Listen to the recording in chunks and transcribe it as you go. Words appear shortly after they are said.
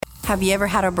Have you ever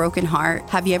had a broken heart?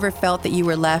 Have you ever felt that you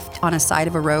were left on a side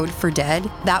of a road for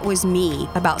dead? That was me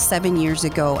about 7 years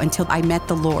ago until I met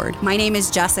the Lord. My name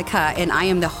is Jessica, and I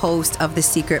am the host of The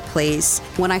Secret Place.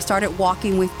 When I started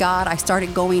walking with God, I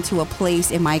started going to a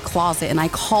place in my closet, and I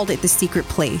called it The Secret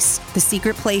Place. The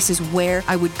Secret Place is where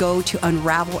I would go to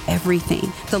unravel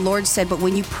everything. The Lord said, but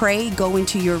when you pray, go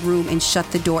into your room and shut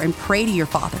the door and pray to your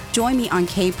Father. Join me on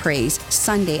K Praise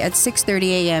Sunday at 6:30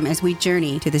 a.m. as we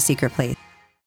journey to The Secret Place.